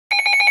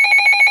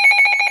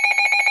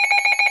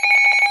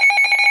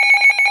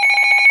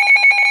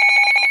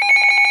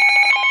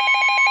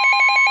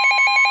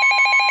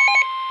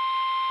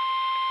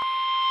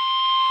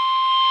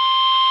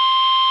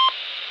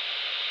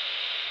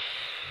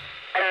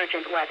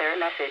emergent weather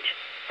message.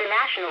 The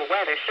National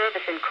Weather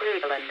Service in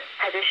Cleveland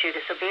has issued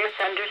a severe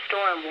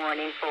thunderstorm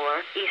warning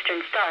for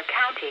eastern Stark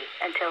County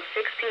until 6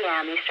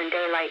 p.m. Eastern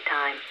Daylight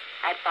Time.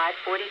 At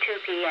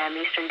 5:42 p.m.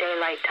 Eastern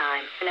Daylight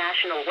Time, the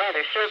National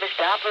Weather Service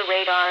Doppler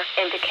radar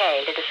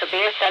indicated a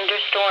severe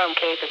thunderstorm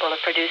capable of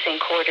producing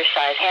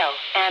quarter-size hail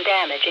and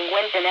damaging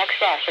winds in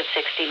excess of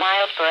 60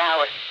 miles per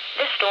hour.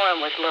 This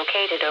storm was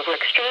located over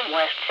extreme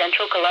west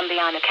central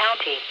Columbiana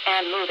County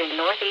and moving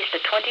northeast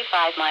at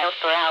 25 miles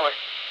per hour.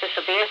 The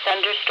severe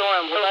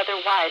thunderstorm will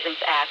otherwise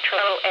impact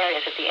rural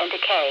areas of the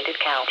indicated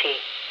county.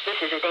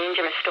 This is a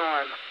dangerous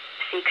storm.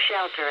 Seek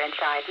shelter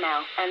inside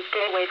now and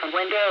stay away from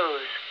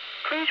windows.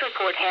 Please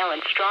report hail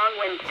and strong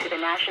winds to the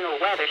National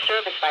Weather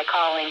Service by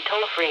calling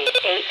toll-free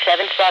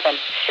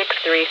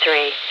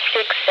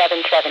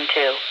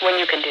 877-633-6772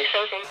 when you can do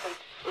so safely.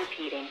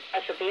 Repeating,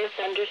 a severe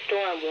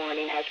thunderstorm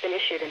warning has been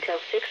issued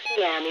until 6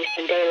 p.m.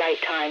 Eastern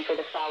Daylight Time for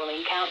the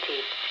following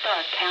counties: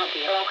 Stark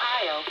County,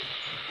 Ohio.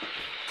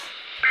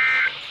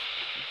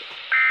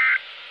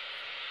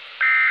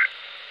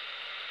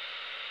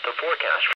 The forecast